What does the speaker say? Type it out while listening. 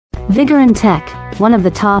Vigorun Tech, one of the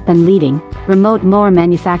top and leading remote mower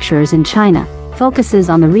manufacturers in China, focuses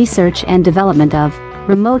on the research and development of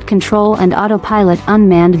remote control and autopilot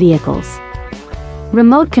unmanned vehicles.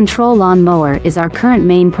 Remote control lawn mower is our current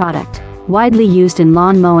main product, widely used in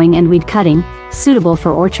lawn mowing and weed cutting, suitable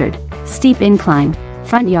for orchard, steep incline,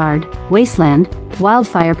 front yard, wasteland,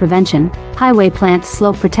 wildfire prevention, highway plant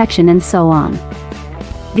slope protection and so on.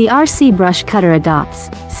 The RC brush cutter adopts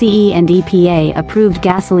CE and EPA approved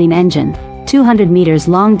gasoline engine, 200 meters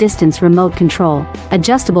long distance remote control,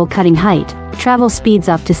 adjustable cutting height, travel speeds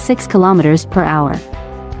up to 6 kilometers per hour.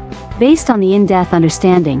 Based on the in-depth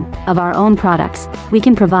understanding of our own products, we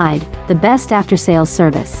can provide the best after-sales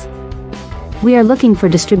service. We are looking for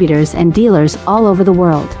distributors and dealers all over the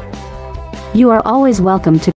world. You are always welcome to